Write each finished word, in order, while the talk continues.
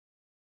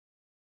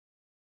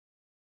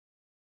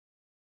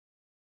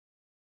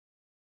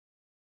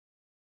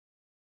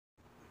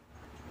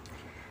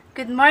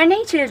Good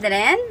morning,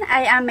 children.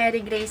 I am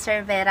Mary Grace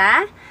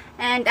Cervera,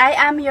 and I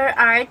am your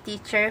art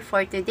teacher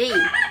for today.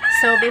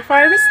 So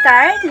before we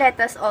start,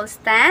 let us all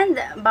stand,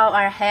 bow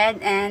our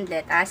head, and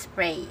let us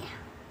pray.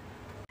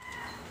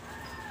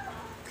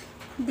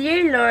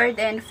 Dear Lord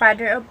and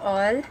Father of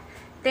all,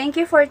 thank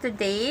you for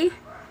today.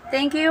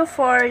 Thank you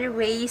for the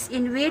ways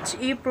in which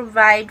you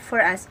provide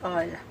for us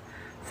all.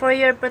 For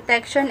your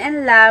protection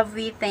and love,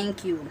 we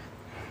thank you.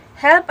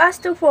 Help us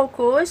to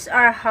focus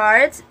our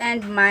hearts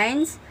and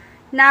minds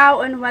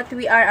now on what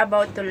we are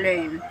about to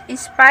learn.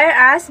 Inspire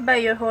us by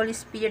your Holy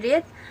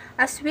Spirit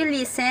as we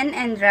listen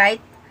and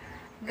write.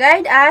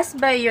 Guide us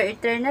by your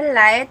eternal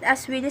light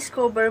as we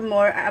discover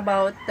more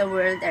about the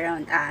world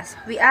around us.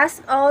 We ask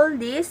all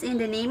this in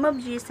the name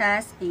of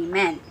Jesus.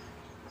 Amen.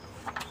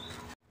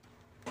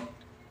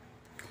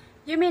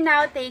 You may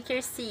now take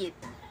your seat.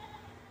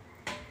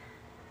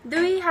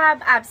 Do we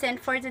have absent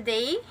for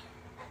today?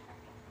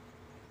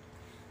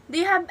 Do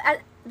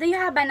you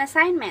have an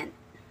assignment?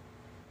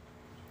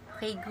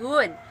 Okay,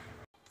 good.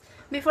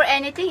 Before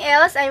anything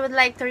else, I would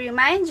like to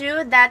remind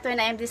you that when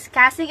I am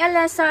discussing a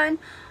lesson,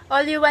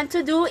 all you want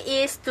to do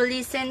is to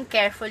listen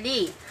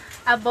carefully.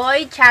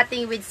 Avoid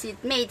chatting with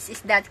seatmates.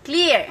 Is that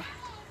clear?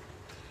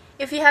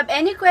 If you have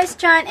any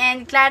question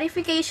and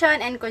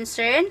clarification and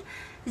concern,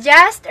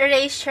 just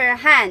raise your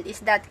hand.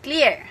 Is that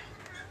clear?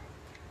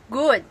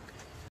 Good.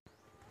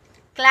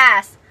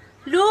 Class,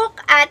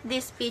 look at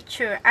this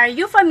picture. Are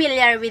you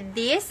familiar with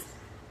this?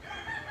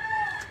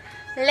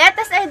 Let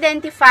us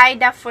identify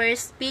the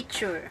first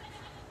picture.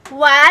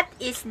 What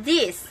is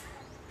this?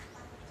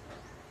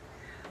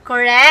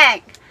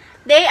 Correct.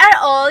 They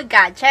are all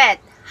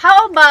gadgets.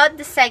 How about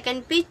the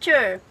second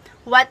picture?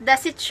 What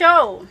does it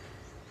show?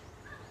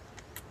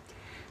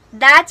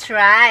 That's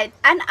right,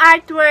 an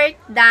artwork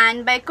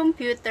done by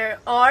computer,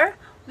 or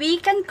we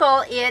can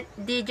call it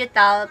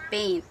digital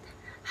paint.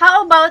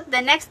 How about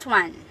the next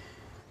one?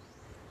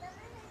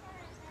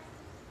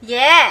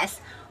 Yes,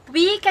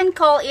 we can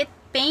call it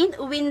paint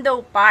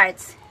window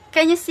parts.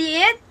 Can you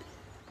see it?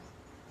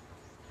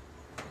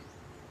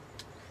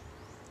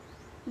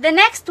 The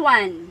next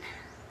one.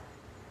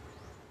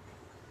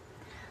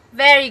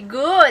 Very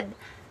good.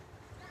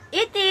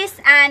 It is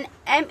an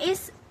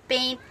MS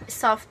Paint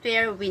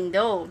software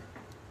window.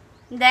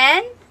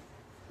 Then,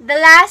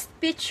 the last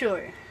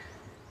picture.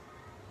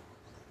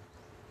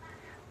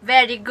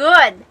 Very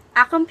good.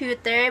 A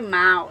computer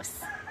mouse.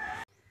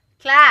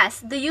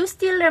 Class, do you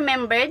still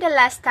remember the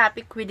last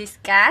topic we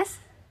discussed?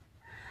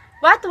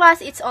 What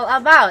was it all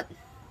about?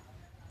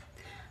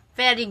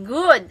 Very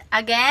good.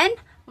 Again,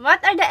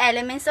 what are the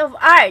elements of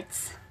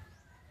arts?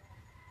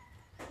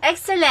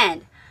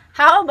 Excellent.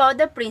 How about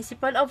the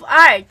principle of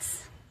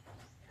arts?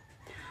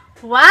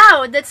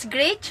 Wow, that's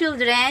great,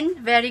 children.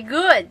 Very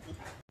good.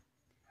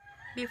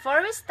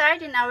 Before we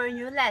start in our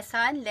new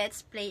lesson,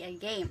 let's play a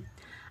game.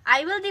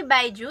 I will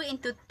divide you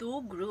into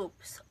two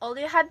groups. All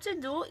you have to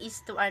do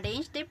is to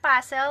arrange the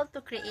puzzle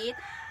to create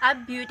a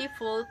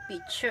beautiful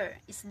picture.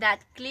 Is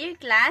that clear,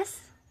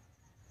 class?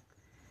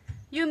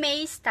 You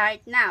may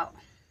start now.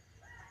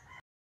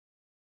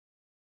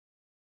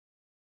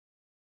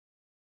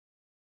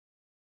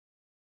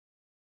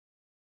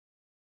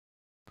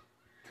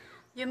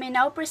 You may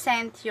now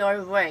present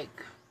your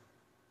work.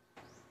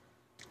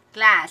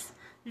 Class,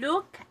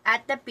 look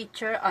at the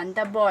picture on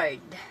the board.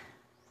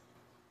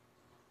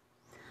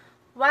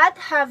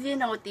 What have you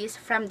noticed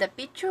from the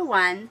picture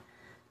 1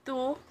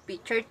 to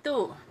picture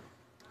 2?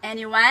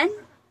 Anyone?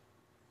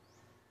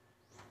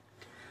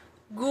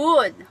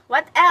 Good.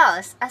 What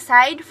else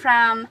aside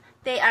from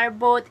they are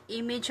both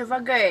image of a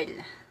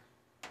girl?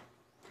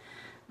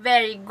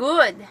 Very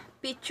good.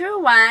 Picture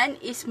 1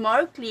 is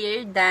more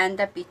clear than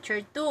the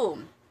picture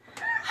 2.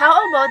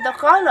 How about the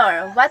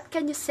color? What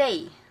can you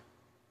say?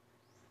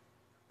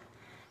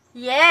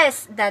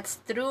 Yes, that's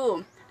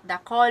true. The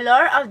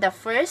color of the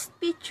first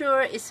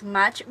picture is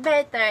much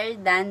better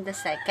than the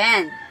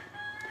second.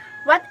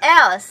 What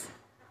else?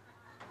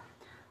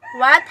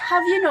 What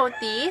have you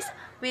noticed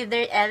with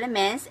their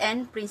elements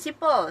and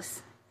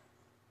principles?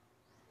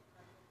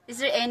 Is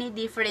there any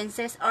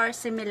differences or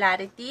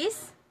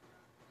similarities?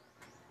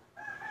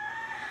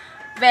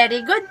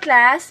 Very good,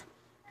 class.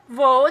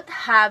 Both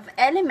have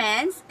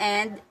elements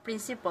and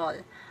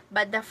principle,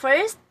 but the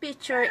first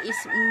picture is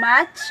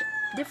much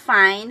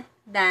defined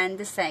than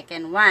the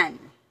second one.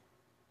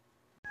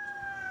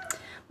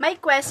 My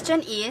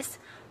question is,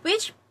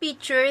 which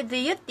picture do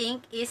you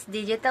think is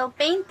digital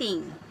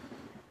painting?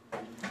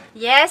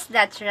 Yes,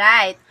 that's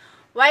right.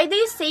 Why do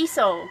you say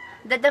so?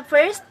 That the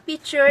first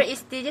picture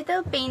is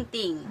digital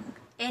painting?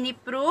 Any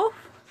proof?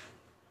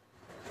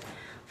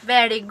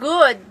 Very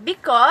good,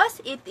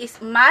 because it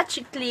is much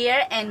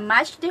clearer and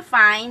much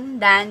defined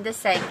than the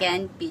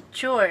second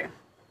picture.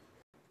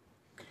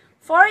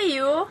 For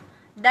you,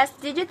 does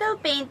digital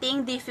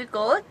painting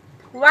difficult?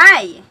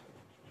 Why?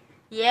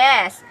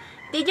 Yes,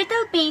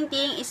 digital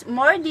painting is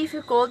more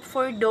difficult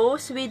for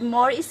those with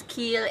more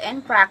skill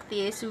and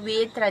practice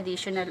with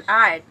traditional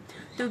art.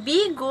 To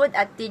be good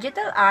at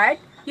digital art,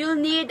 you'll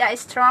need a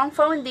strong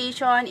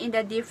foundation in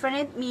the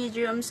different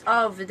mediums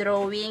of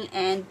drawing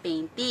and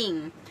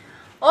painting.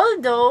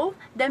 Although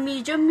the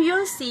medium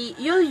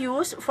you'll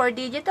use for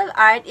digital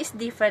art is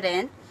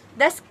different,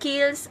 the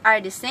skills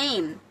are the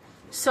same.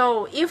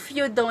 So, if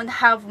you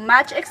don't have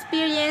much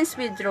experience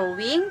with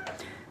drawing,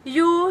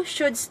 you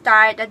should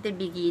start at the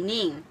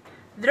beginning,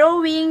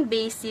 drawing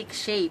basic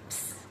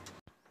shapes.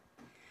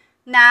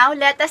 Now,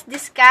 let us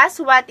discuss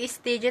what is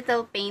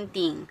digital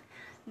painting.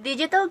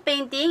 Digital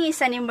painting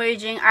is an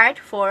emerging art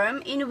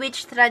form in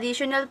which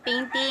traditional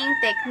painting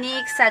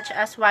techniques such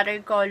as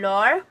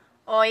watercolor,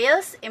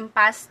 oils,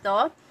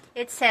 impasto,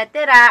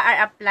 etc.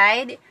 are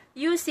applied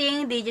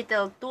using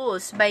digital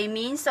tools by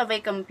means of a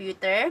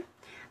computer,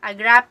 a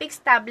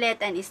graphics tablet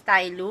and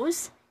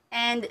stylus,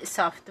 and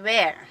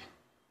software.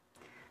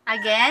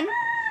 Again,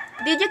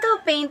 digital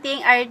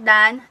painting are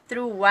done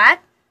through what?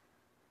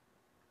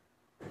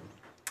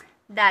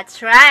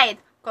 That's right,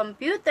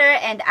 computer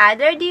and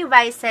other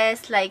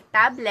devices like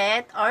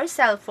tablet or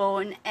cell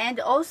phone, and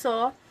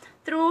also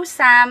through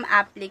some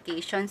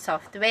application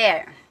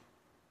software.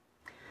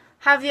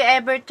 Have you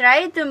ever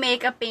tried to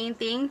make a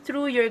painting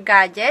through your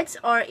gadgets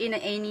or in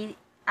any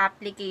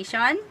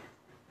application?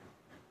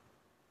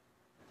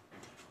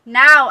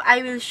 Now,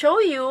 I will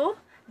show you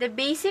the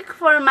basic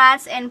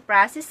formats and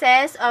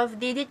processes of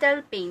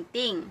digital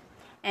painting.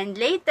 And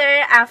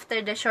later,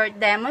 after the short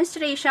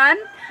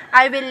demonstration,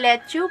 I will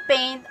let you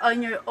paint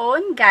on your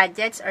own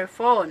gadgets or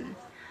phone.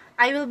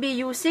 I will be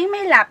using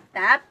my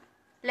laptop.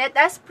 Let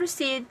us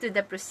proceed to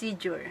the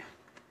procedure.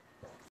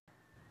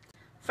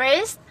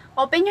 First,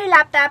 open your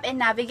laptop and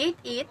navigate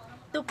it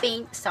to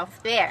Paint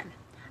software.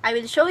 I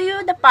will show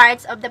you the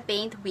parts of the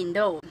Paint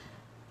window.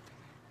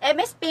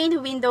 MS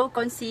Paint window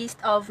consists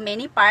of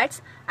many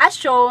parts as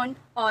shown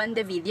on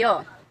the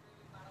video.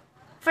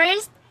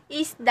 First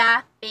is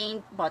the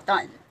Paint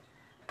button.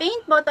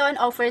 Paint button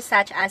offers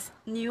such as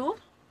New,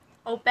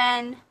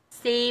 Open,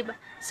 Save,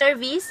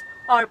 Service,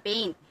 or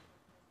Paint.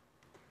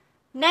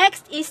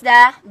 Next is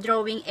the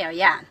Drawing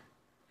area.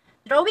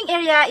 Drawing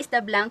area is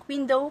the blank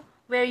window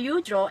where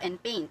you draw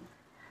and paint.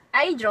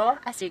 I draw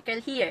a circle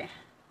here.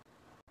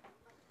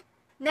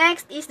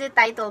 Next is the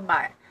title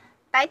bar.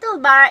 Title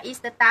bar is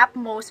the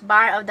topmost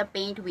bar of the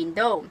Paint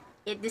window.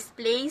 It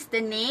displays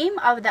the name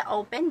of the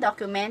open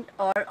document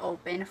or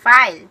open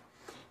file.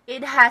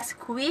 It has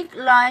quick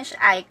launch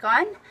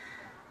icon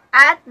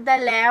at the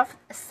left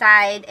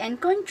side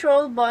and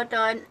control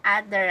button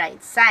at the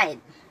right side.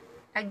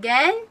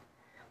 Again,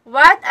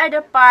 what are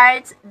the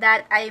parts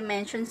that I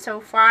mentioned so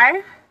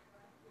far?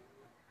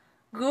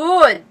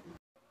 Good!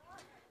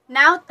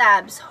 Now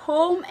tabs,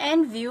 Home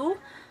and View.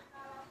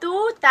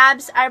 Two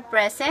tabs are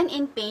present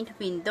in Paint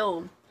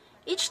window.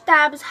 Each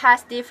tab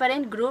has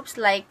different groups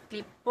like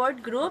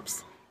clipboard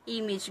groups,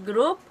 image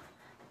group,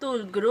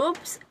 tool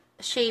groups,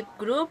 shape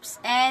groups,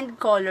 and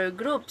color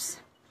groups.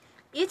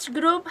 Each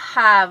group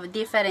have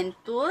different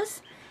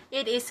tools.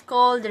 It is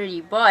called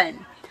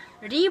ribbon.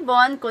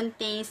 Ribbon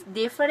contains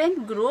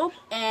different group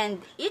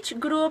and each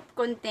group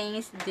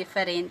contains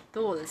different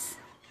tools.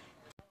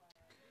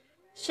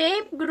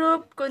 Shape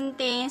group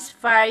contains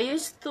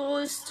various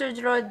tools to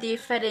draw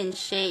different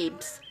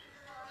shapes.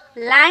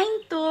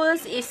 Line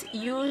tools is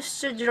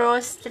used to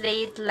draw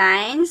straight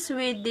lines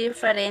with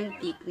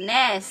different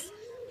thickness.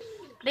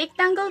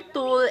 Rectangle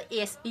tool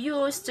is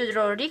used to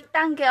draw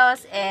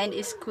rectangles and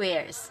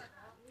squares.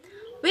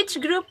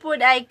 Which group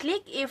would I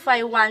click if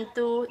I want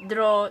to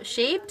draw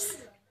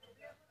shapes?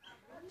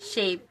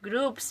 Shape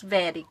groups,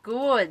 very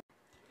good.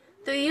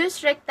 To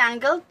use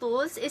rectangle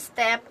tools,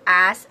 step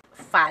as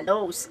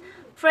follows.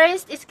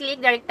 First is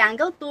click the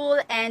rectangle tool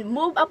and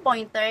move a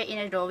pointer in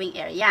a drawing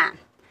area.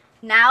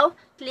 Now,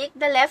 click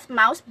the left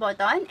mouse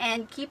button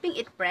and keeping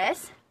it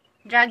pressed,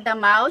 drag the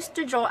mouse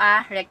to draw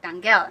a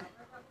rectangle.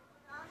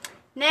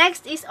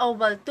 Next is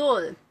oval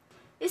tool.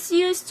 It's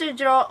used to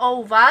draw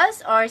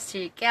ovals or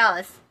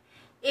circles.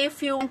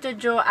 If you want to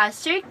draw a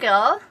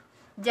circle,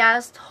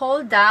 just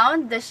hold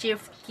down the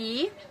shift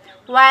key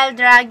while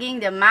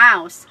dragging the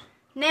mouse.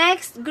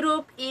 Next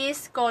group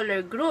is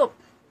color group.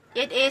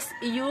 It is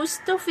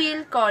used to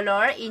fill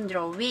color in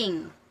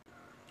drawing.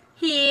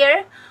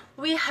 Here,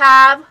 we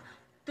have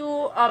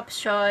two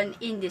options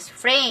in this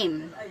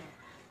frame.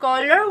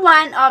 Color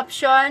 1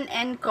 option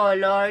and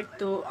color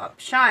 2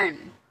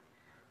 option.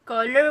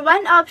 Color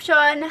 1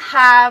 option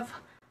have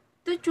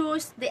to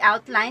choose the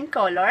outline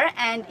color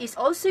and is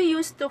also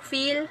used to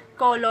fill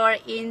color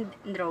in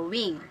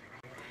drawing.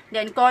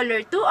 Then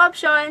color 2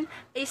 option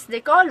is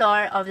the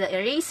color of the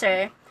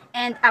eraser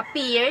and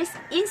appears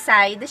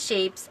inside the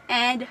shapes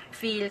and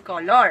fill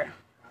color.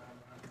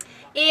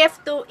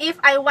 If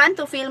I want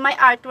to fill my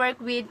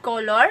artwork with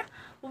color,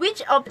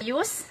 which of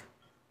use?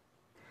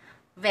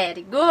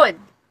 Very good.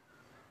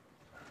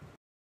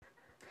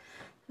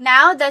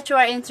 Now that you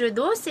are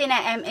introduced in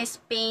a MS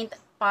Paint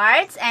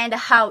parts and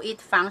how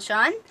it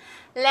functions,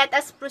 let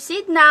us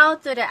proceed now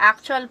to the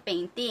actual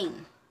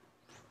painting.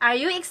 Are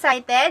you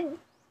excited?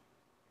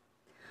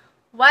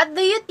 What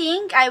do you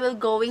think I will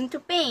going to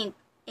paint?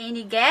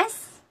 Any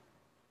guess?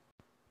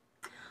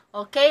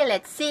 Okay,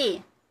 let's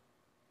see.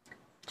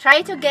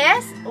 Try to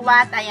guess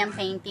what I am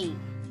painting.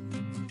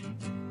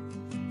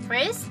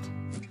 First,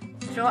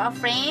 draw a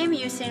frame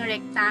using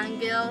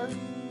rectangle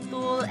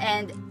tool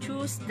and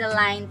choose the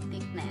line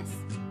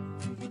thickness.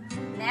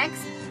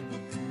 Next,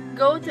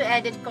 go to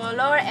Edit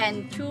Color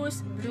and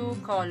choose blue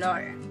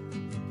color.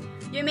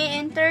 You may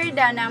enter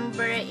the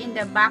number in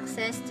the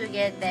boxes to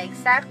get the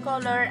exact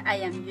color I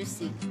am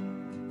using.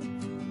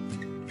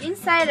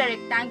 Inside a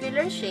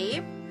rectangular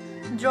shape,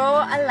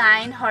 draw a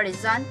line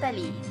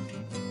horizontally.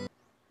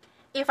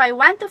 If I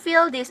want to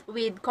fill this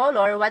with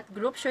color, what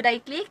group should I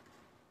click?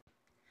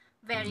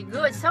 Very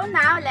good. So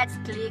now, let's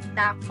click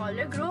the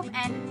color group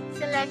and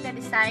select the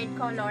desired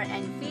color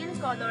and fill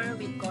color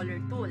with color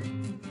tool.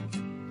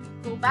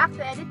 Go back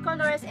to Edit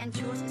Colors and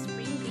choose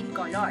Spring Green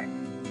color.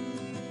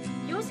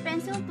 Use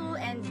Pencil tool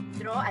and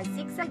draw a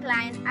zigzag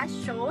line as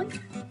shown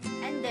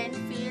and then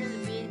fill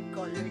with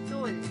color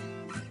tool.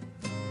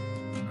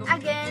 Go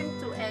again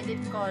to Edit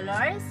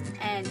Colors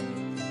and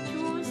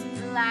choose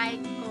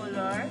Light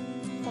color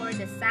for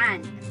the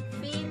sand.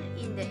 Fill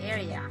in the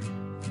area.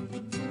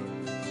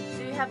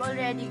 Do you have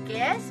already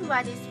guessed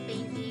what is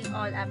painting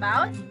all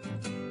about?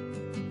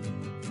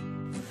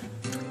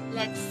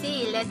 Let's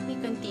see. Let me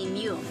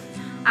continue.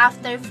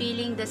 After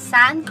filling the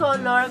sand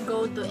color,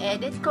 go to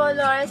Edit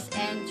Colors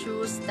and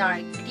choose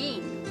Dark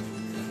Green.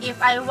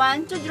 If I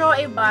want to draw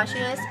a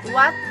brushes,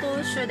 what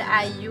tool should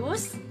I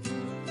use?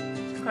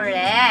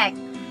 Correct.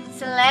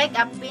 Select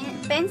a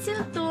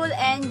pencil tool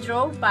and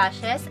draw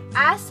brushes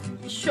as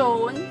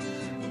shown,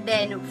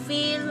 then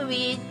fill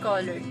with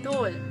color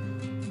tool.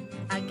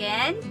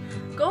 Again,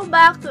 go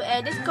back to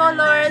Edit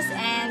Colors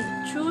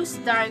and choose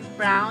dark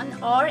brown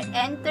or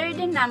enter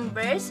the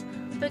numbers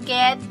to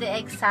get the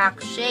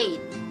exact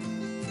shade.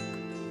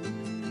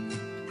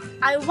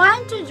 I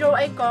want to draw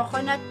a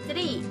coconut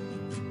tree.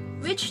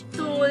 Which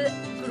tool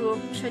group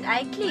should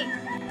I click?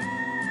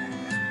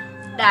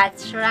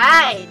 That's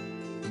right!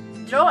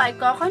 Draw a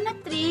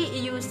coconut tree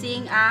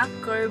using a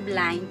curved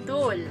line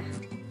tool.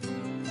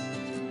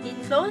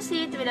 Enclose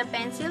it with a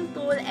pencil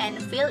tool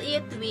and fill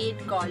it with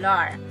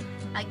color.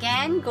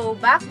 Again, go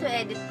back to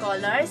Edit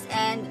Colors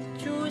and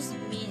choose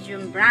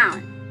medium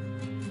brown.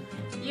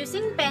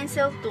 Using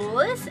pencil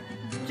tools,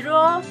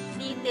 draw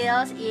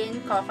details in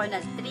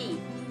coconut tree.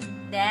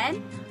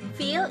 Then,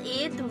 fill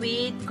it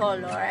with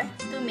color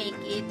to make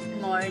it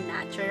more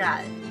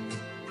natural.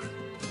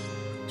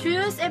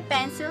 Choose a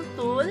pencil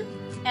tool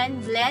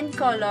and blend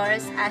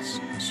colors as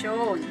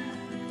shown.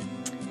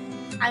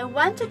 I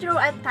want to draw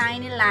a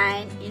tiny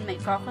line in my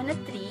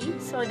coconut tree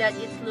so that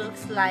it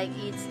looks like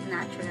it's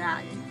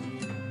natural.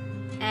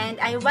 And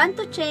I want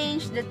to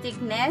change the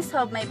thickness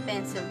of my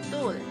pencil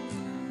tool.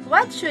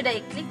 What should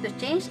I click to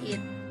change it?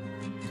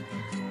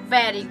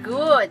 Very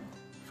good!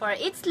 For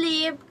its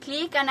leaf,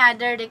 click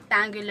another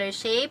rectangular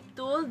shape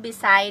tool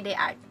beside the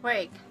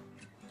artwork.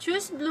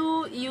 Choose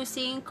blue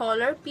using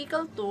Color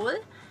Pickle tool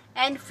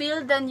and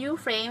fill the new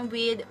frame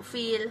with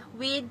Fill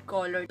with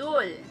Color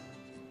tool.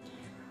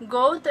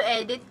 Go to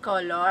Edit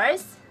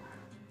Colors,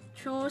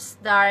 choose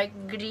Dark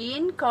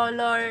Green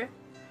color,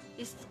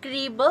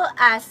 scribble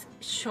as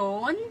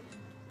shown.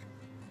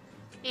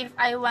 If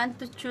I want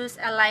to choose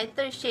a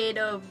lighter shade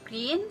of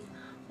green,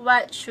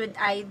 what should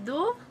I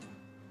do?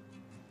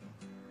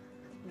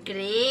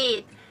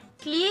 Great!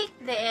 Click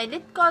the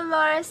Edit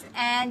Colors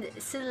and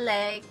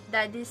select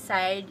the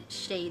desired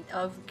shade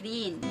of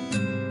green.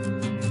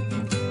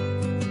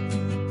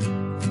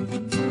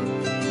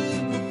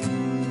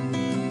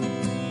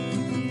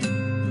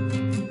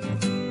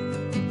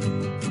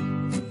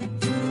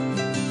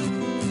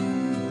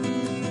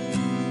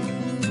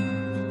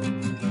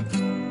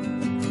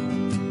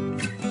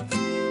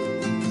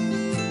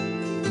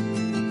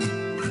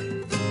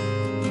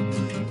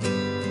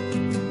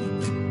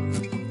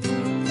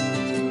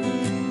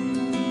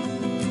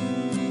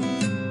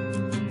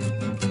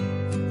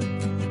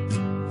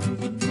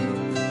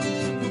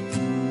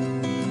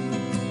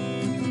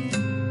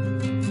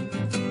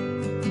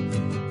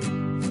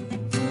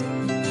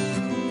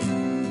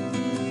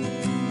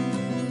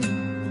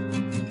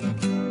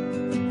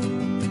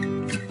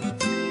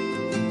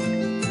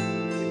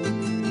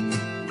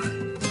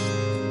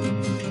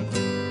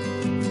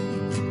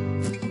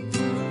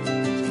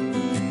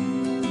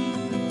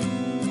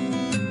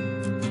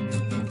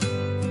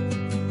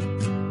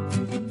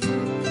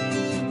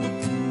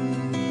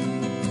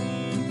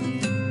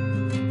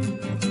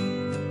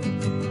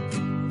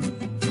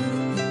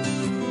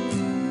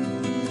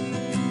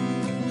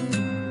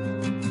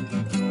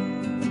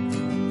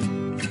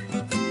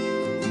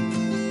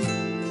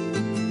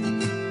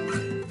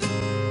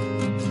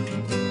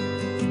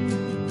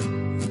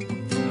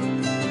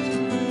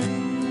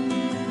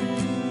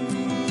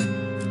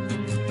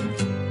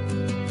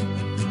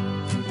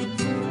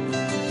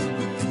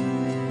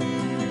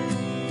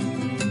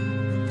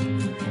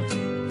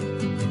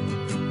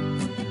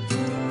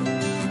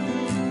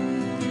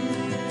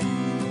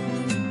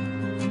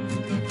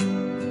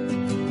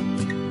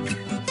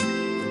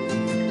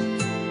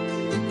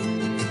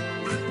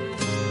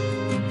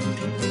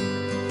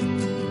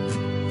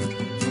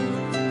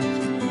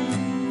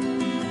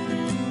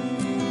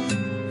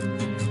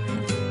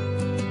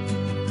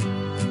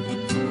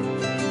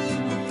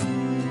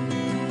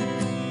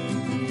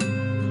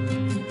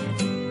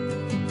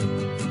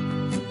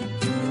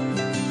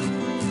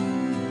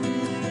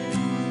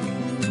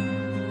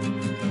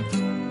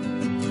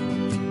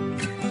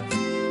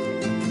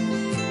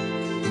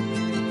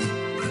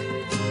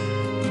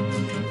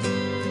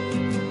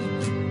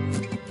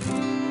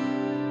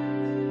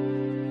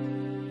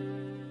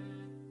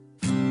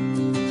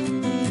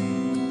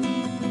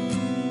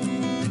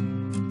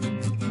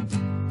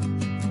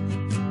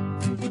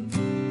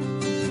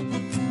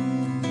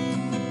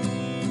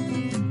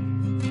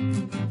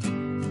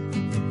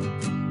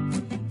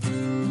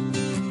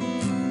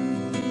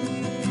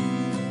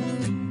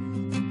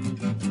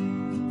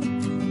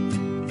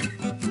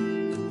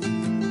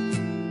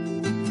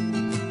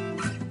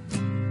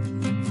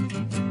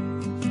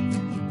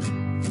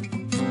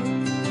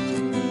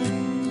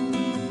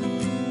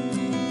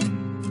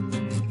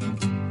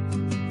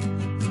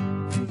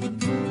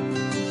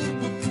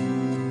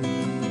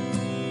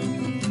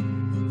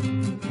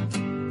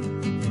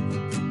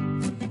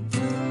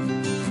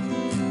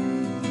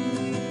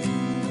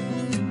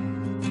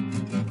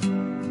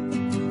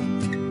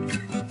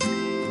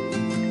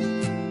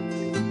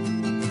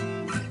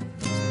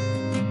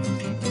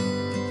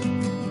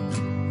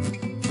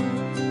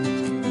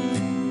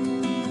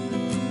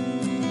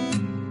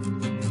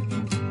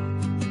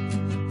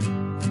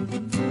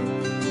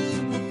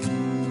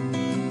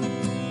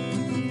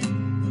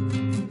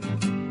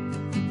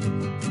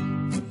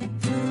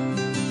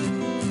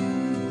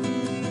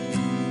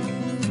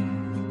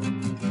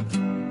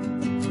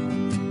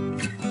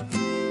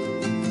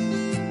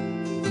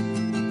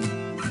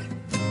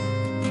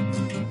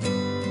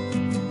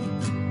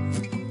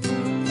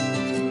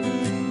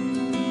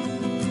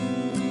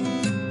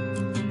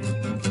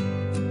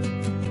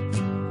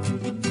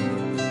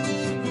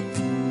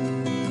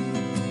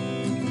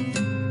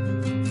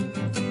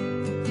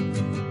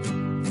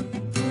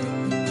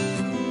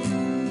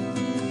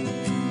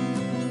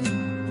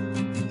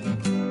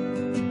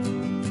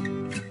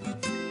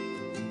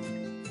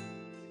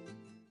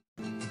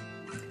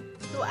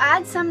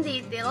 add some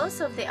details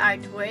of the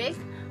artwork,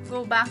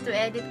 go back to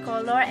edit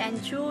color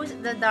and choose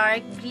the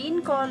dark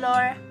green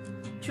color.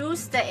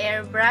 Choose the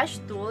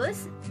airbrush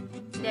tools.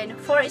 Then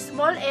for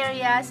small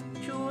areas,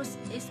 choose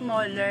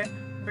smaller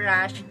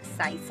brush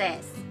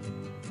sizes.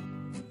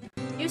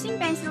 Using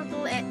pencil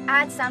tool,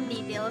 add some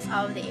details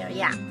of the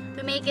area.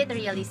 To make it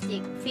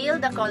realistic, fill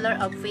the color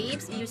of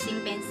waves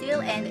using pencil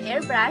and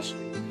airbrush.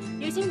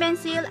 Using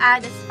pencil,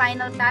 add a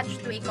final touch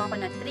to a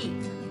coconut tree.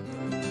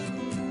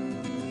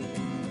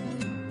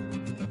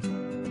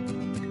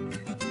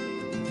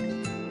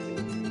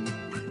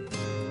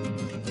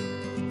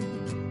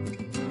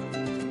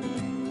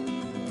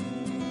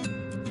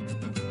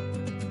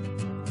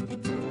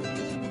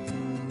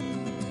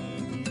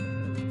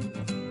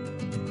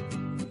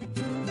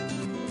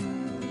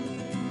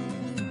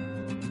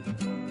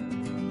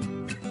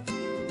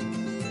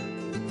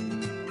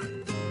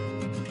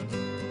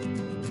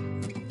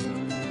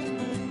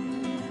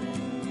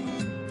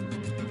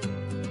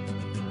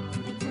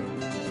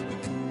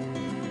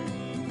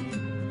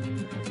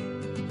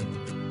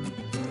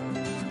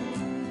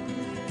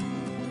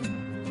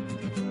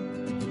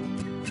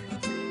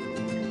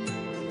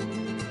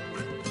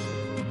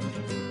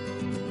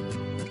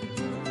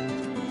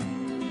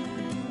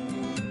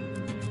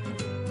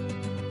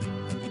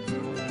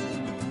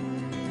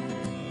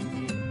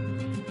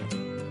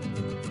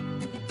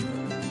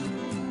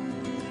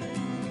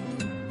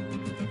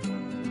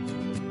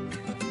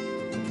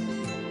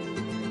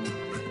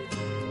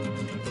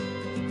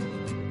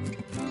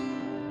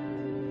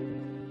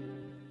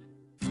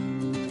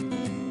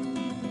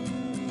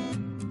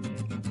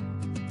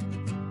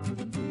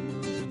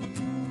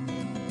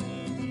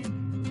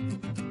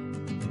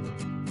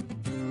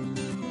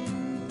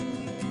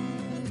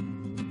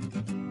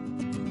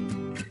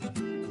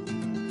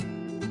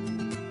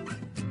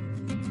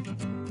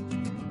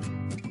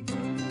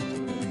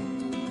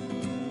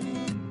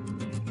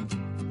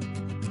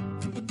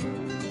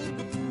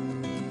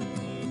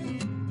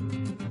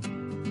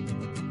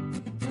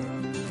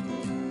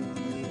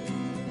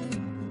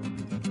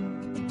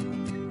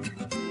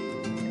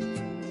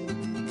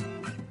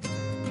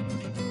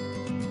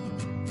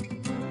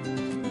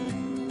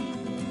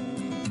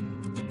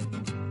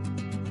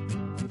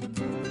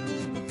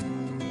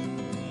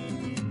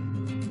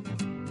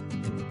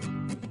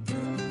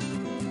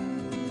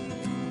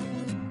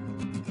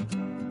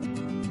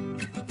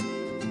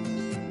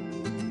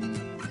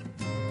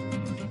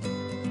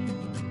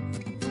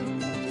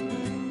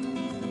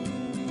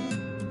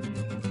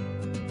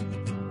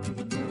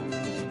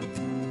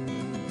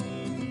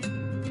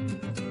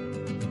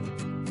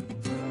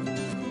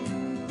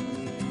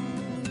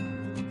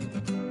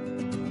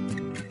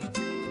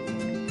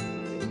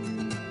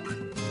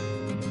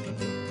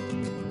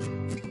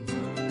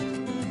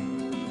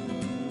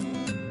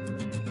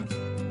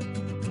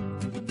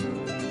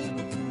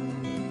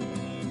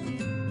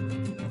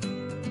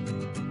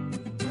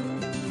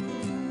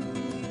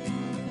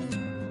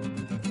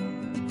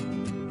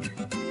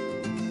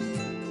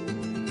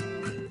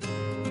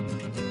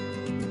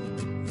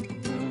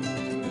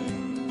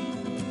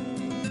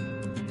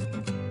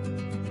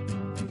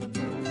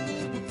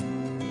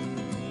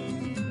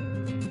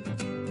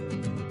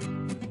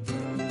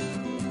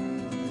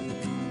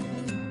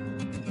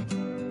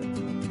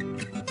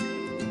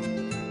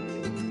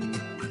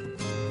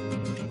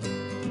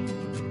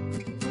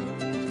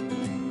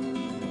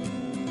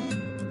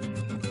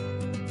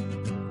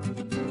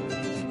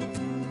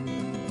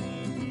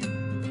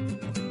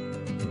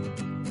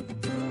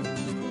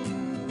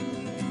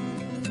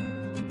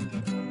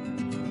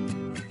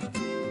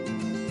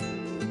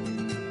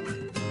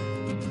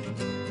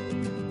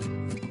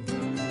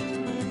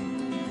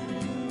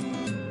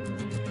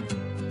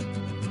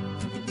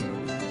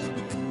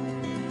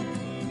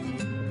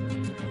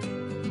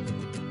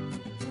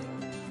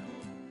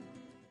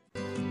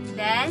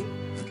 Then,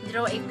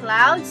 draw a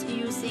cloud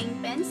using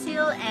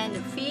pencil and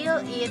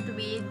fill it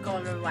with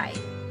color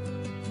white.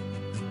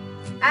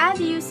 Add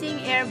using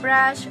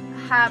airbrush,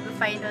 have a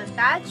final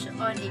touch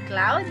on a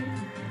cloud,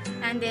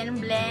 and then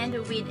blend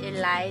with a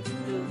light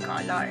blue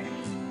color.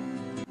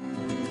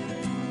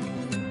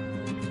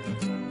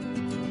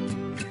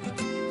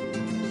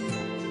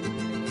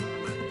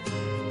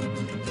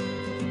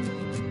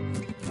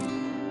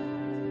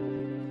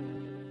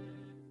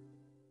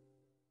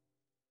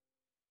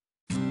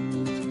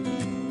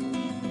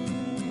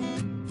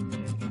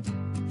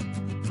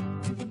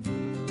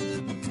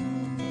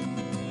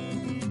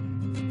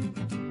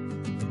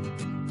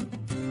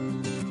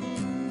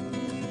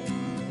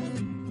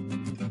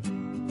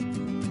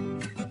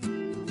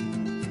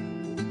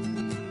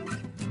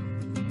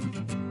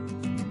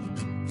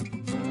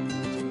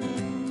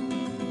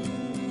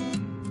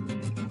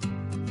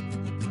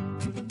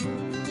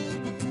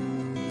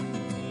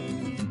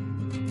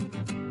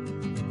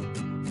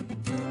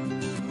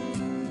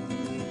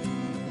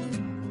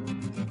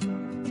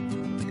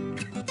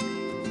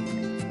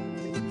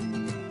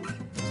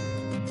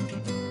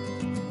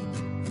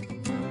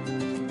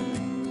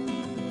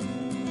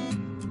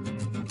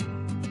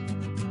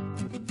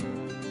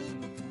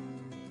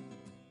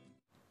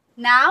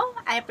 Now,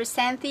 I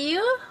present to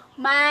you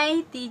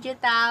my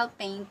digital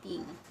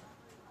painting.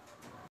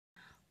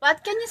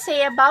 What can you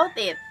say about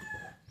it?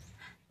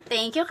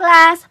 Thank you,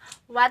 class.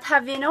 What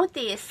have you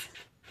noticed?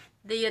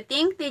 Do you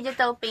think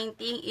digital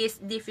painting is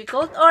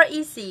difficult or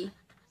easy?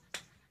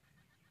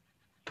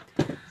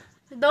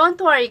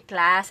 Don't worry,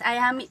 class. I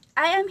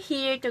am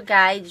here to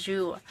guide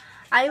you.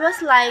 I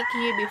was like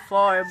you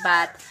before,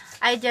 but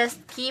I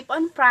just keep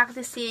on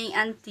practicing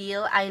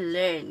until I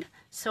learn.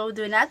 So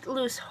do not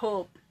lose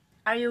hope.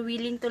 Are you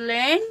willing to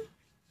learn?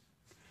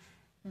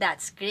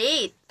 That's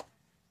great.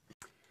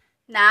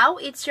 Now,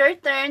 it's your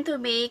turn to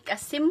make a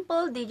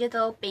simple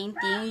digital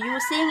painting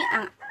using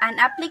an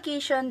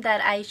application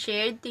that I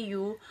shared to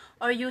you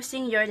or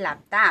using your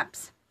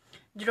laptops.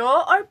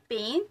 Draw or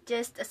paint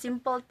just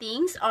simple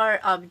things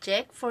or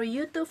objects for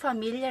you to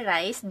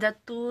familiarize the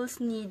tools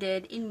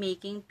needed in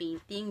making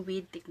painting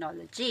with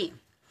technology.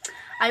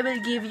 I will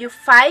give you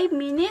 5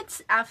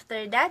 minutes.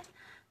 After that,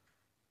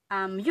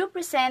 you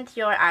present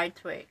your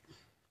artwork.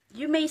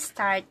 You may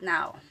start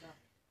now.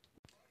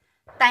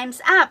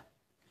 Time's up.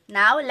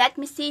 Now, let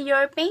me see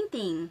your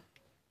painting.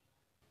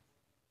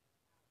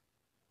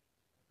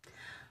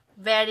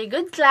 Very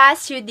good,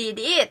 class. You did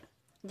it.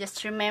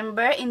 Just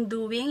remember, in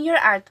doing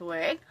your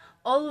artwork,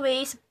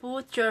 always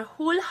put your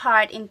whole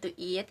heart into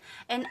it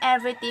and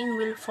everything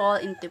will fall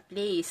into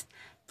place.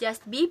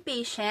 Just be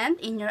patient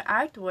in your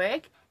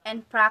artwork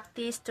and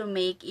practice to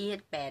make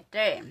it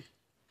better.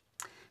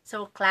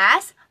 So,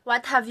 class,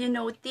 what have you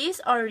noticed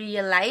or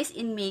realized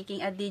in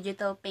making a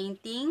digital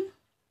painting?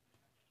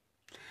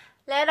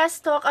 Let us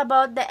talk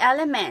about the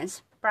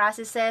elements,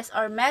 processes,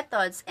 or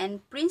methods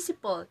and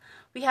principles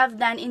we have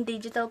done in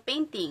digital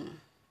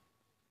painting.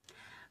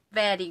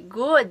 Very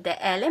good. The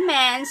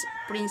elements,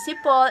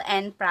 principles,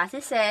 and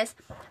processes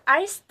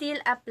are still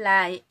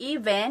applied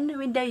even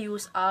with the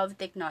use of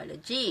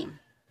technology.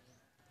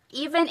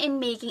 Even in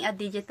making a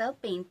digital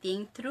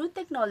painting through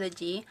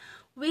technology,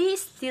 we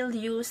still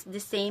use the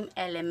same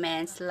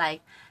elements like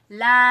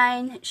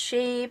line,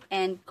 shape,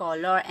 and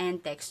color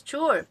and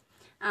texture.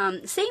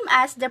 Same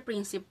as the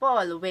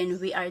principle, when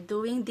we are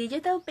doing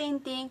digital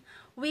painting,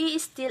 we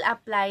still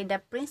apply the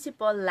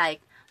principle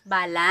like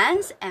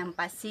balance,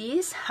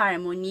 emphasis,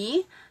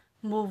 harmony,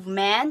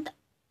 movement,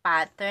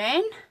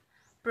 pattern,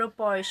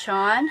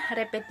 proportion,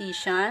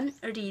 repetition,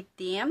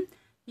 rhythm,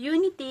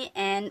 unity,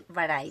 and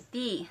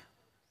variety.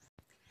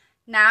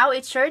 Now,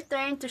 it's your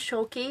turn to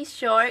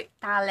showcase your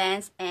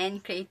talents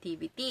and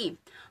creativity.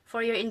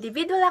 For your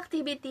individual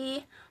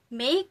activity,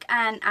 make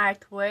an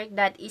artwork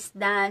that is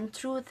done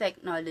through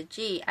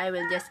technology. I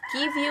will just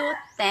give you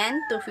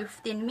 10 to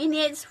 15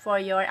 minutes for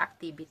your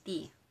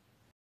activity.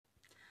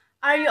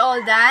 Are you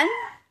all done?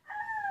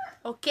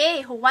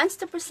 Okay, who wants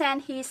to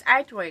present his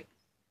artwork?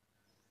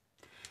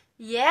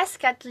 Yes,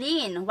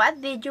 Kathleen.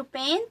 What did you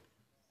paint?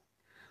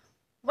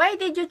 Why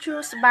did you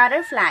choose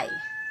butterfly?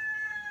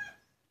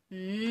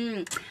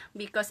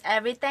 Because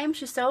every time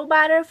she saw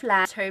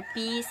butterflies, her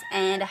peace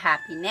and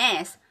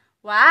happiness.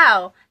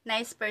 Wow,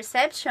 nice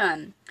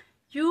perception.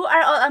 You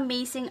are all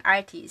amazing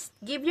artists.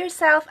 Give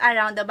yourself a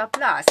round of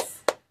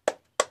applause.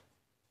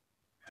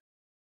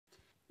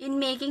 In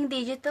making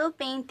digital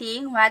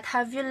painting, what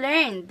have you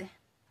learned?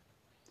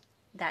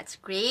 That's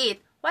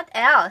great. What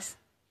else?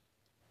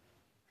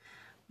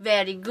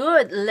 Very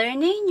good.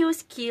 Learning new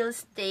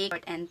skills takes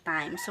effort and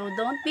time. So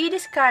don't be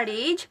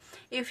discouraged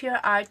if your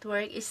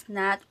artwork is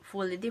not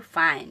fully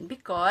defined,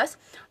 because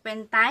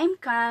when time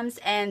comes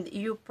and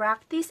you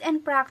practice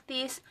and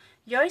practice,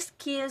 your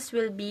skills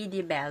will be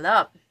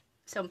developed.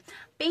 So,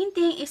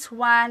 painting is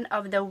one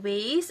of the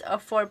ways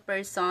for a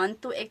person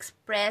to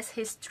express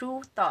his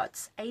true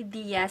thoughts,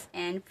 ideas,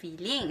 and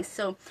feelings.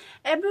 So,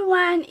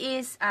 everyone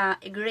is a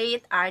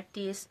great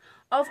artist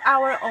of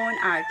our own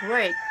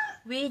artwork.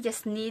 We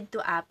just need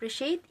to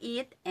appreciate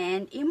it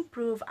and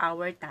improve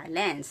our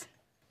talents.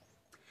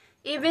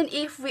 Even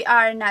if we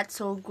are not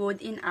so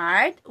good in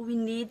art, we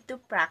need to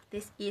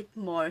practice it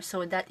more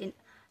so that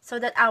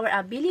our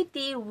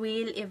ability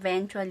will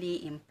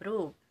eventually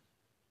improve.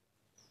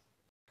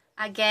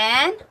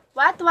 Again,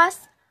 what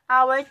was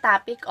our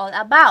topic all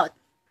about?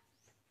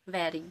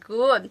 Very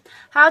good.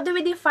 How do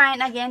we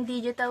define again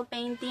digital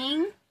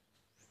painting?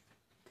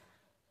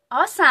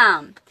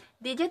 Awesome.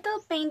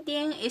 Digital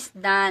painting is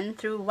done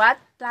through what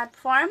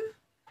platform?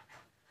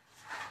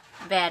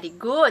 Very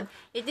good.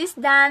 It is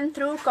done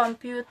through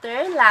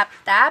computer,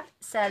 laptop,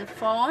 cell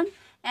phone,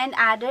 and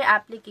other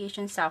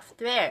application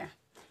software.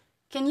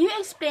 Can you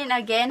explain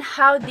again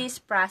how these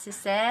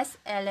processes,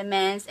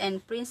 elements,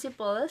 and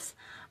principles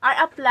are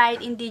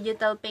applied in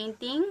digital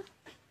painting?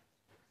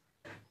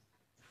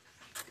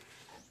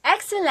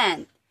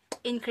 Excellent!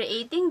 In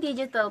creating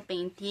digital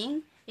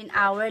painting in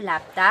our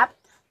laptop,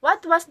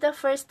 what was the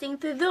first thing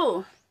to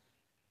do?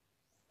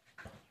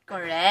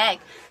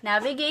 Correct.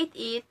 Navigate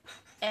it,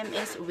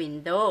 MS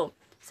window.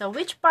 So,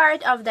 which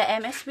part of the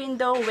MS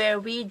window where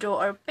we draw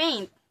or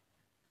paint?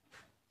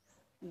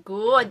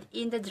 Good,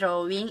 in the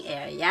drawing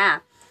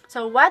area.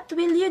 So, what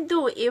will you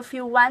do if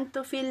you want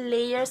to fill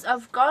layers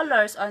of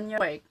colors on your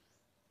work?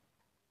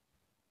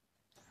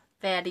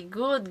 Very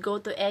good. Go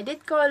to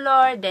edit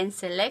color, then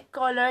select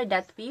color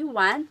that we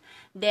want,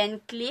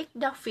 then click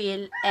the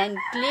fill and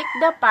click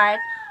the part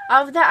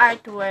of the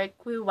artwork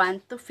we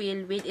want to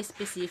fill with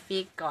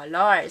specific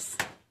colors.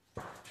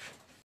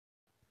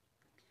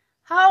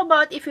 How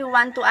about if we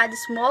want to add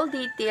small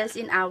details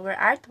in our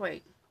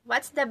artwork?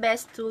 What's the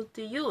best tool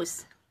to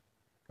use?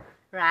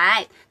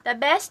 Right, the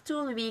best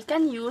tool we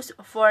can use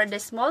for the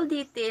small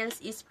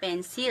details is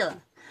pencil.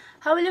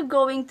 How are you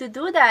going to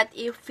do that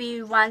if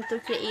we want to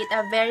create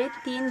a very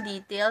thin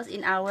details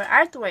in our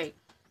artwork?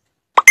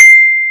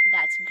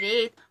 That's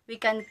great. We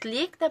can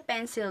click the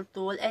pencil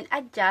tool and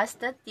adjust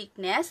the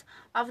thickness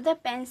of the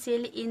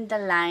pencil in the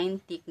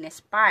line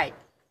thickness part.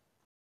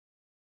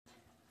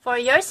 For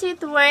your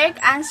sheet work,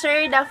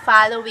 answer the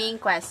following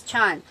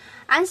question.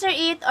 Answer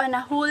it on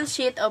a whole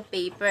sheet of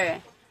paper.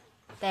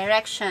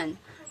 Direction.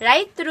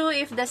 Write true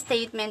if the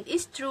statement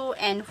is true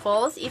and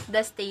false if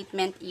the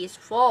statement is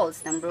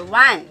false. Number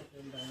 1.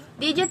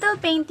 Digital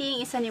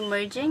painting is an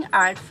emerging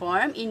art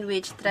form in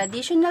which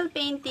traditional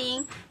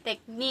painting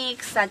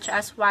techniques such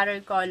as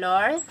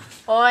watercolor,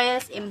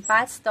 oils,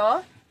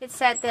 impasto,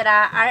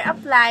 etc. are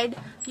applied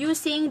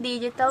using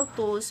digital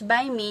tools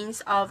by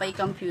means of a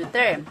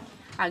computer,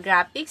 a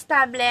graphics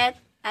tablet,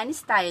 and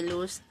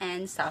stylus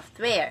and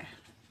software.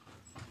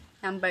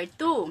 Number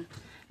 2.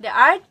 The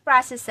art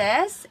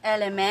processes,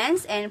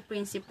 elements, and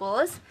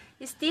principles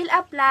still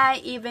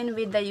apply even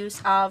with the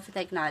use of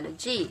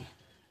technology.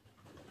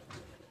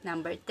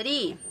 Number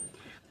 3.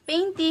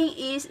 Painting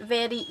is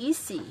very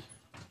easy.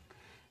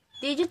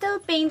 Digital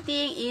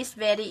painting is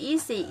very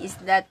easy.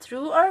 Is that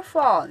true or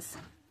false?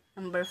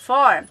 Number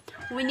 4.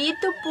 We need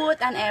to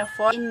put an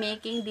effort in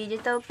making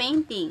digital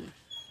painting.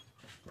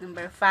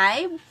 Number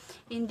 5.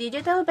 In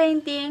digital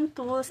painting,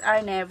 tools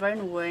are never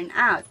worn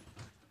out.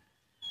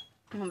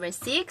 Number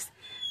 6.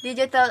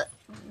 Digital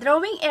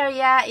drawing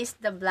area is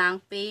the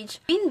blank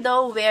page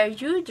window where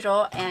you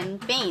draw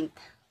and paint.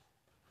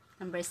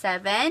 Number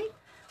 7.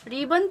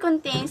 Ribbon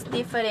contains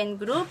different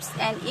groups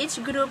and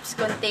each groups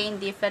contain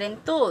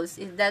different tools.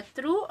 Is that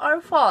true or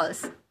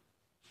false?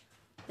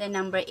 Then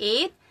number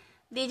 8.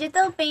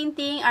 Digital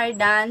painting are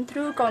done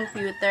through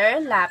computer,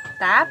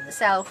 laptop,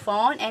 cell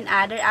phone, and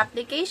other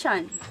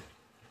application.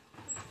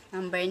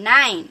 Number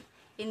 9.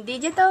 In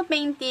digital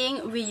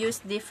painting, we use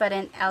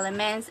different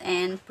elements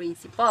and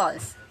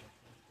principles.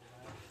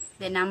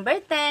 Then number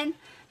 10.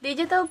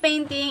 Digital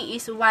painting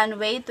is one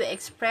way to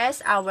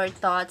express our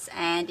thoughts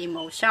and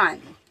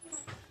emotion.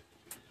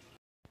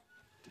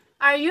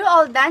 Are you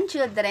all done,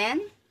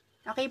 children?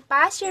 Okay,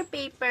 pass your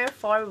paper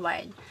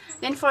forward.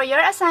 Then for your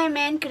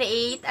assignment,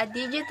 create a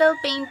digital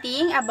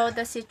painting about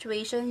the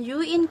situation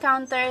you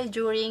encountered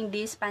during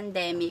this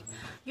pandemic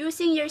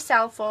using your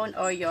cell phone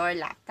or your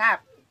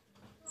laptop.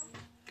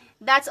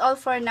 That's all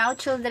for now,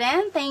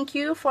 children. Thank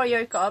you for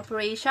your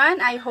cooperation.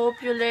 I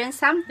hope you learned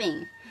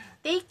something.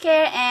 Take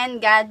care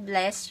and God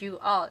bless you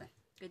all.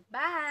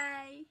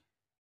 Goodbye.